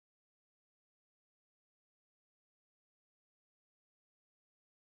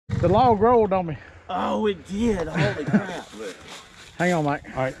The log rolled on me. Oh, it did. Holy crap. Hang on, Mike.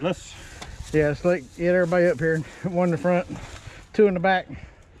 All right, let's. Yeah, let's get everybody up here. One in the front, two in the back.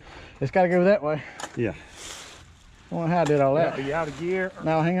 It's got to go that way. Yeah. I don't know how I did all that. Are you out of gear?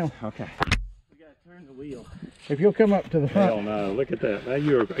 No, hang on. Okay. We got to turn the wheel. If you'll come up to the front. Hell no, look at that. Now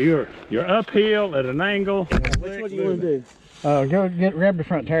you're uphill at an angle. Which one do you want to do? Go grab the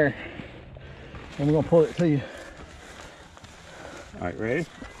front tire. And we're going to pull it to you. All right, ready?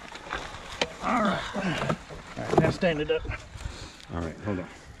 All right. All right, now stand it up. All right, hold on.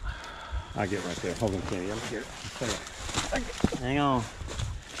 I'll get right there. Hold on, Kenny. I'm here. Hang on. All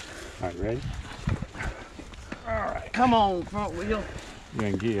right, ready? All right, come on, front wheel. You're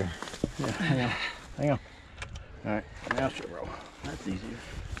in gear. Yeah, hang on. Hang on. All right, now she'll roll. That's easier.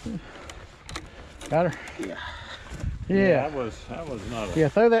 Got her? Yeah. Yeah. That was not a. Yeah,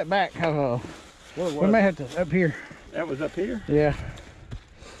 throw that back. We may have to, up here. That was up here? Yeah.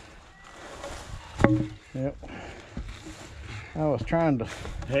 Yep. I was trying to.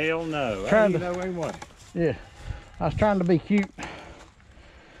 Hell no. Trying to. No way, what? Yeah. I was trying to be cute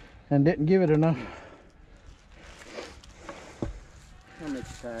and didn't give it enough. How many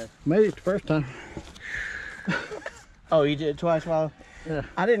times? Made it the first time. Oh, you did it twice while? Yeah.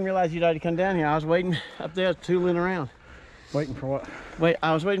 I didn't realize you'd already come down here. I was waiting up there tooling around. Waiting for what? Wait,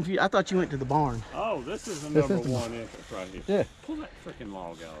 I was waiting for you. I thought you went to the barn. Oh, this is the number is the one entrance right here. Yeah. Pull that freaking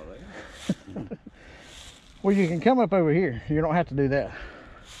log out of there. Well, you can come up over here. You don't have to do that.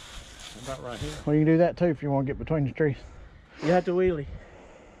 How about right here? Well, you can do that too if you want to get between the trees. You have to wheelie.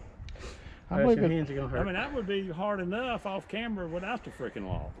 I Or else believe your it. hands are going to hurt. I mean, that would be hard enough off camera without the freaking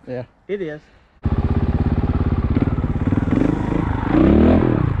log. Yeah. It is.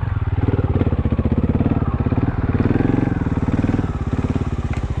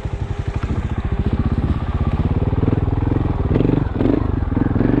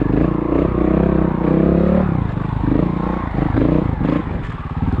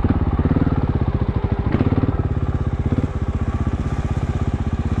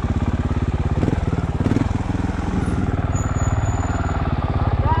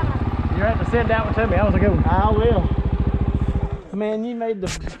 Send that one to me. That was a good one. I will. Man, you made the...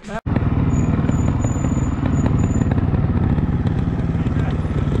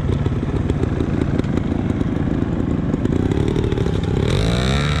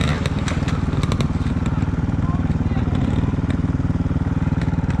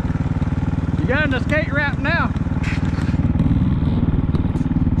 You got an escape wrap now.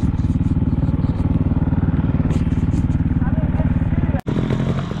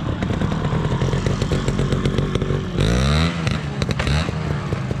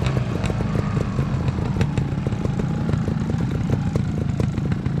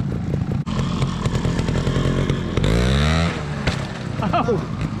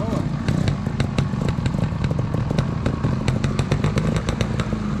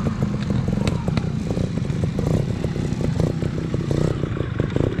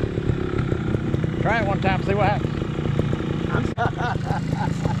 Try it one time, see what happens.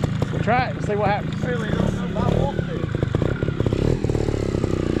 We'll try it and see what happens. I really don't know if I want to.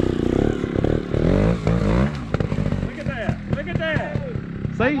 Look at that. Look at that.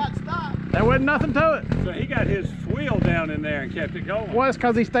 See? There wasn't nothing to it. So he got his wheel down in there and kept it going. Well, it's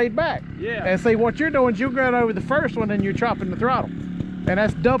because he stayed back. Yeah. And see, what you're doing is you're going over the first one and you're chopping the throttle. And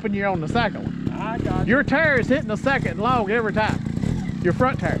that's dumping you on the second one. I got Your tire is hitting the second log every time. Your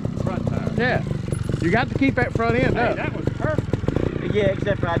front tire. front tire. Yeah. You got to keep that front end Hey, up. that was perfect. Yeah,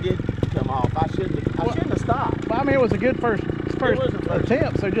 except for I did come off. I shouldn't have stopped. Well, I mean, it was a good first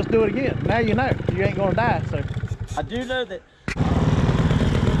attempt, so just do it again. Now you know. You ain't going to die, so. I do know that.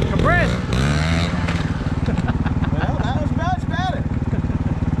 Compress. Well, that was much better.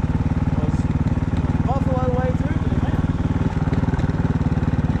 It was Buffalo way through to the mountain.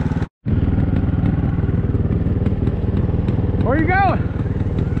 Where you going?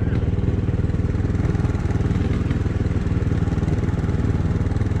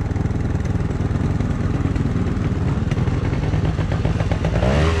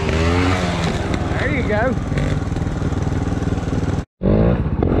 There you go.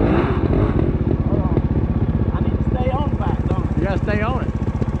 I need to stay on back, don't I? You gotta stay on it.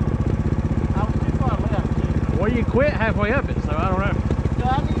 I was too far left. Well, you quit halfway up it, so I don't know. So I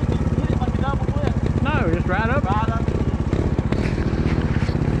need to hit it like a double flip. No, just right up. Right up.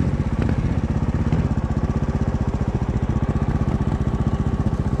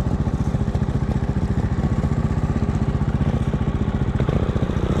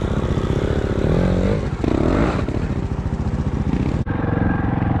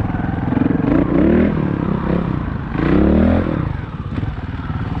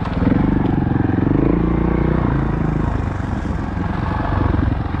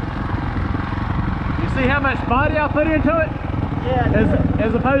 body I put into it? Yeah,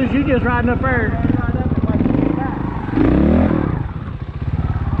 As opposed to you just riding up there. right up and like you back.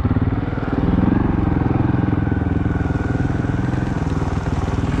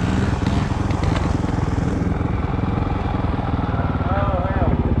 Oh,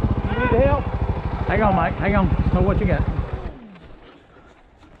 hell. You need help? Hang on, Mike. Hang on. So what you got?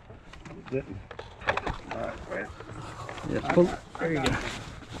 Alright, wait. Yes, pull. There you go.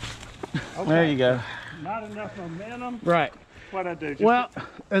 Okay. There you go. Not enough momentum. Right. What I do? Just Well,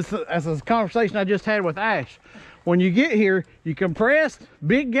 as a conversation I just had with Ash, when you get here, you compress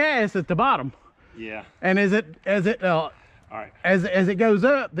big gas at the bottom, yeah. and as it All right. as it goes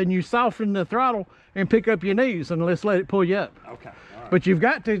up, then you soften the throttle and pick up your knees and let's let it pull you up. Okay. All right. But you've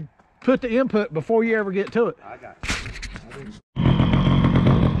got to put the input before you ever get to it. I got you.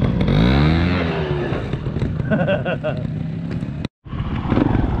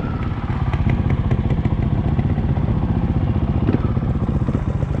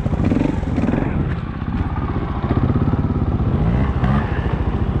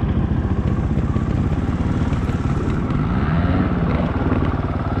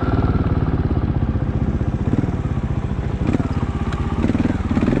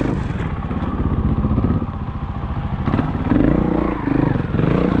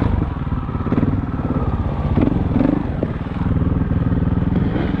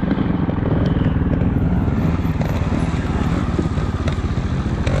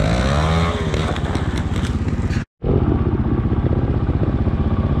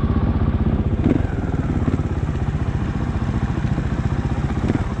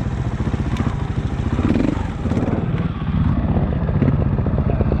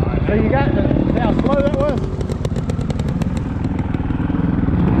 So you got to see how slow that was?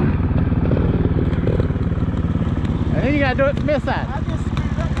 And then you got to do it from this side. I just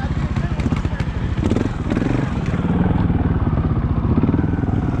screwed up. I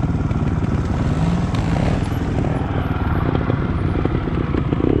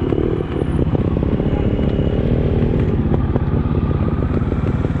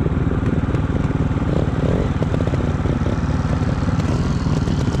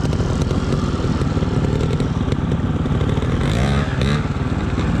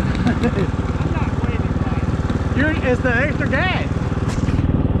It's the extra gas.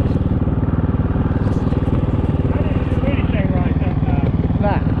 I didn't do anything right that time.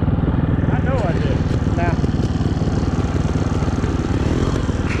 Nah. I know I did. Nah.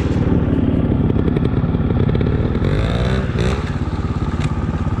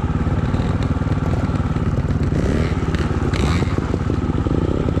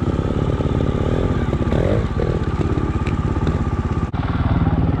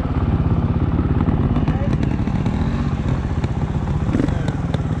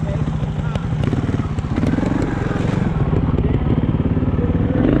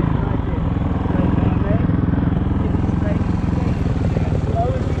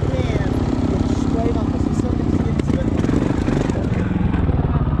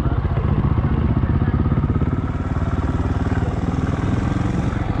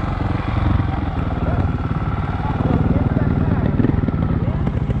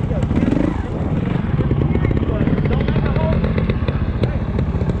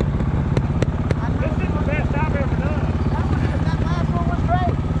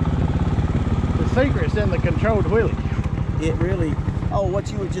 Secret's in the controlled wheelie. It really. Oh, what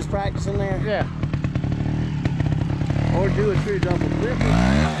you were just practicing there? Yeah. Or do a true double flip.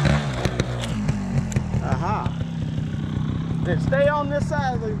 Aha. Then stay on this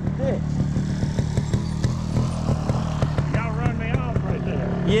side of the ditch. Y'all run me off right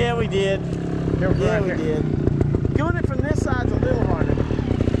there. Yeah, we did. Yeah, we did. Doing it from this side's a little harder.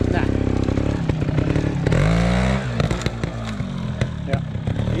 Nah. Yeah.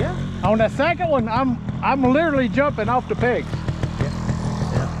 Yeah. On the second one, I'm literally jumping off the pegs. Yeah.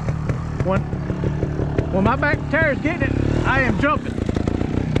 When my back tire's getting it, I am jumping.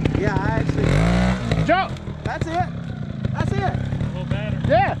 Yeah, I actually. Jump. That's it. That's it. A little better.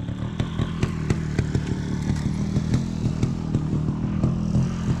 Yeah.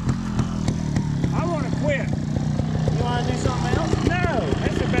 I want to quit. You want to do something else? No,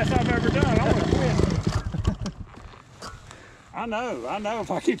 that's the best I've ever done. I want to quit. I know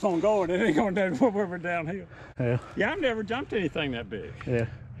if I keep on going, it ain't going to do over downhill. Yeah. Yeah, I've never jumped anything that big. Yeah.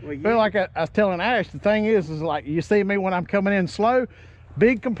 Well, But like I was telling Ash, the thing is like you see me when I'm coming in slow,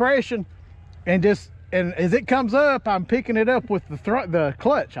 big compression, and as it comes up, I'm picking it up with the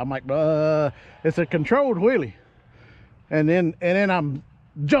clutch. I'm like, it's a controlled wheelie, and then I'm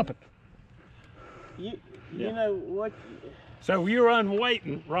jumping. You Yeah. know what? So you're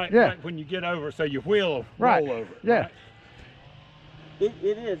unweighting right when you get over, so your wheel will roll over. Yeah. Right?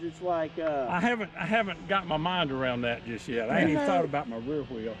 It is. It's like I haven't got my mind around that just yet. I ain't even thought about my rear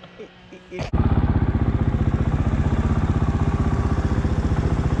wheel.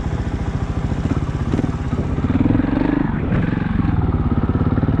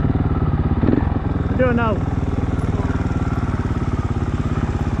 Doing those.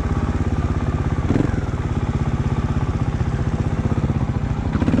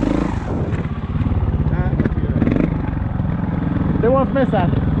 Do one from this side.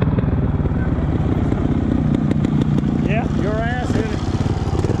 Yeah, your ass in it.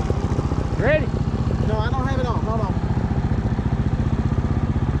 You ready? no, I don't have it on. Hold on.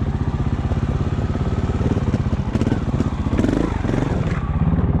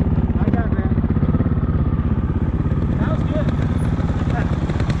 I got that. That was good.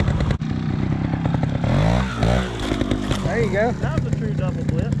 There you go. That was a true double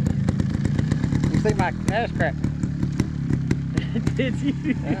flip. You see my ass crack. Did you?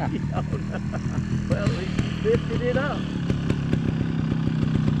 Yeah. Oh, no. Well, we lifted it up.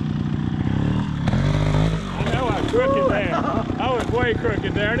 I know I was crooked there. I was way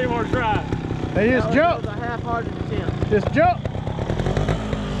crooked there. I didn't want to try it. They just That jump. was a half-hearted attempt. Just jump.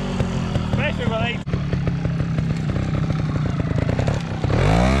 Especially with 8.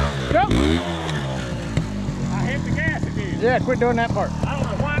 Jump. I hit the gas again. Yeah, quit doing that part. I don't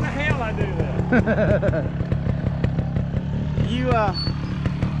know why in the hell I do that. You But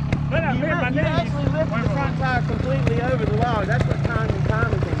I you, bent my you knees. actually lifted the front tire completely over the log. That's what timing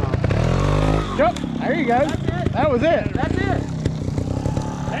came off. Jump. There you go. That's it. That was it. That's it.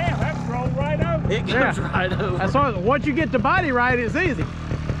 Damn, that rolled right over. It goes Yeah. right over. That's all. Once you get the body right, it's easy.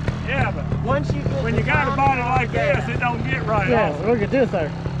 Yeah, but Once you get when the you got a timing body on like gas. this, it don't get right Yeah. off. Look at this there.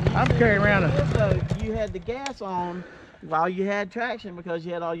 I'm carrying around a. So you had the gas on while you had traction because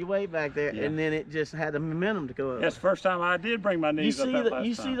you had all your weight back there, Yeah. and then it just had the momentum to go up. That's the first time I did bring my You knees up see that that? last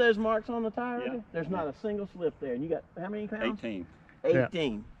You time. see those marks on the tire? Yeah. There? There's not a single slip there, and you got how many pounds? 18.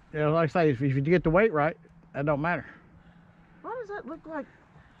 18. Yeah, like I say, if you get the weight right, that don't matter. Why does that look like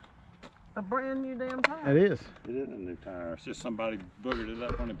a brand new damn tire? It is. It isn't a new tire. It's just somebody boogered it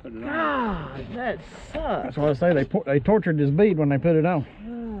up when they put it on. God, that sucks. That's what I say. They tortured this bead when they put it on.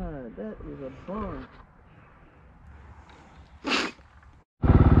 God, that is a bummer.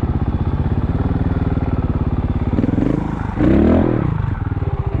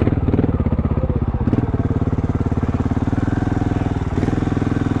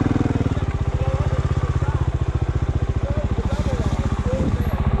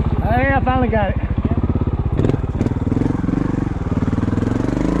 Hey, I finally got it.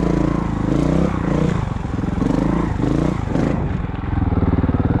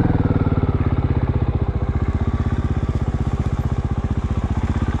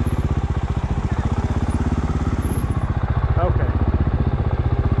 Okay.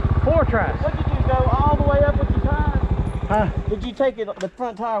 4 tries. What did you go all the way up with your tire? Huh? Did you take the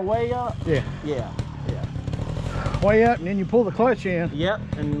front tire way up? Yeah. Yeah. Way up, and then you pull the clutch in Yep.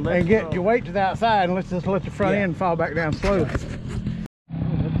 And let and it get go. your weight to the outside, and let's just let the front Yeah. end fall back down slowly.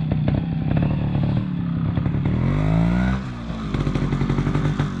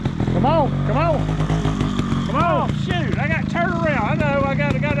 Come on, come on, come on. Oh, shoot. I got turned around. I know. I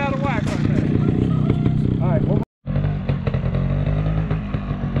got out of whack right there. All right, well,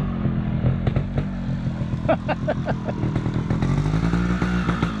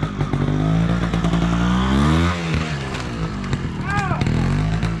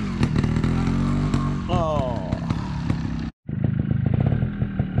 Oh.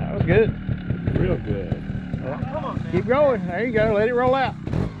 that was good. Real good. Come on, man. Keep going. There you go. Let it roll out.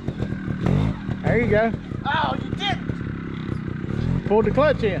 There you go. Oh, you didn't. Pulled the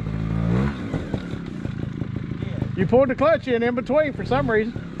clutch in. Yeah. You pulled the clutch in between for some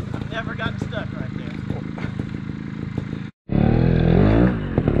reason. Never got stuck right there.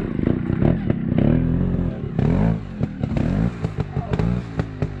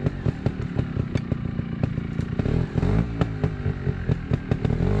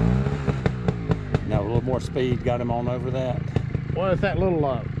 Now a little more speed got him on over that. Well, it's that little,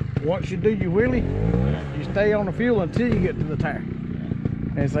 once you do your wheelie, you stay on the fuel until you get to the tire.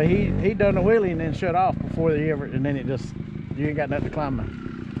 And so he done the wheelie and then shut off before they ever, and then it just, you ain't got nothing to climb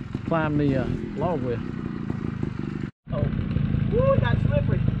the log with. Oh. Woo, it got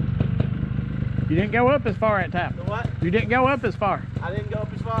slippery. You didn't go up as far that time. The what? You didn't go up as far. I didn't go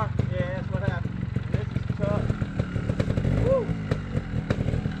up as far. Yeah, that's what happened. This is tough. Woo.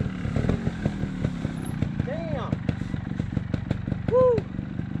 Damn. Woo.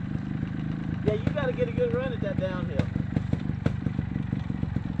 Yeah, you got to get a good run at that downhill.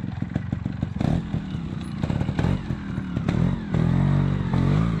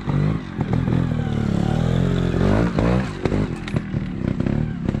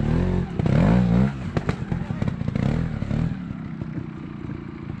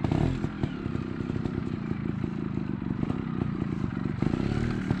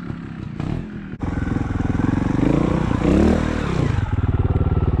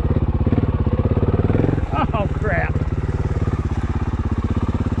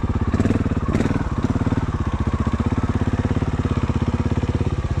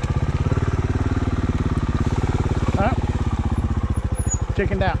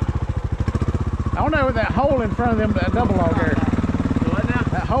 chickened out. I don't know what that hole in front of them, that double log there. What now?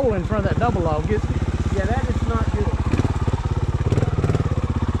 That hole in front of that double log gets me. Yeah, that is not good.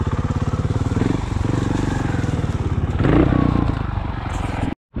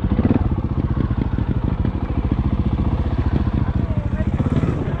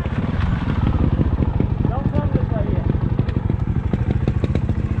 Don't come this way yet.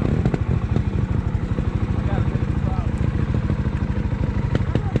 I got a big problem.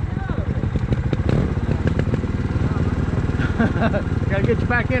 Gotta get you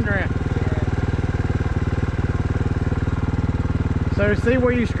back in there. So see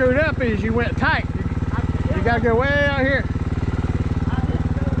where you screwed up is you went tight. You gotta go way out here.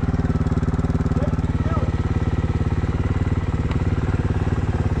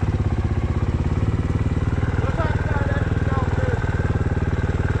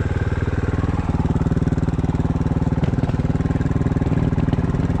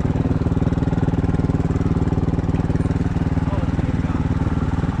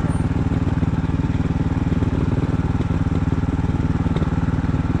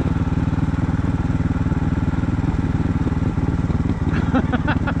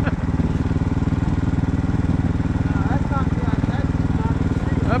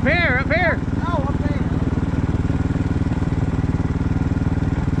 Up here, up here. Oh, up there.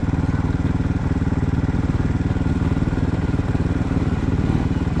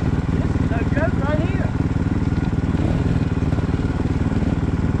 This is no joke right here.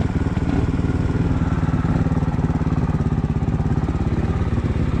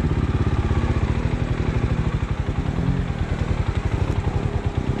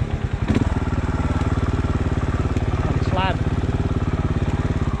 I'm sliding.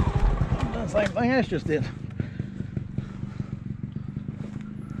 I've done the same thing Ash just did.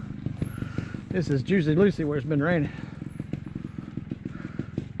 This is Juicy Lucy where it's been raining.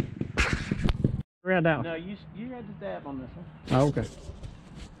 Around down. No, you had to dab on this one. Oh, okay.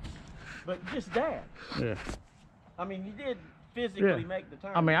 But just dab. Yeah. I mean, you did physically Yeah. make the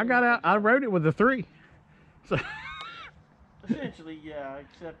turn. I mean, I got out. I rode it with the 3. So Essentially, yeah,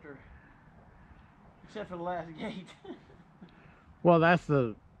 except for the last gate. well, that's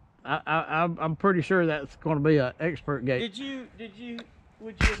the. I'm pretty sure that's going to be an expert gate. Would you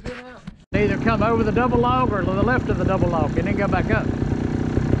have been out? Either come over the double log or to the left of the double log and then go back up.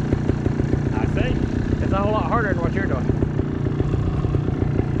 I see. It's a whole lot harder than what you're doing.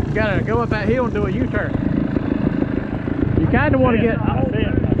 You gotta go up that hill and do a U-turn. You kind of want to get.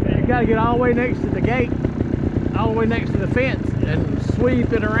 You gotta get all the way next to the gate, all the way next to the fence, and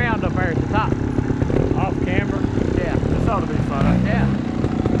sweep it around up there at the top. Off camber. Yeah, This ought to be fun. yeah.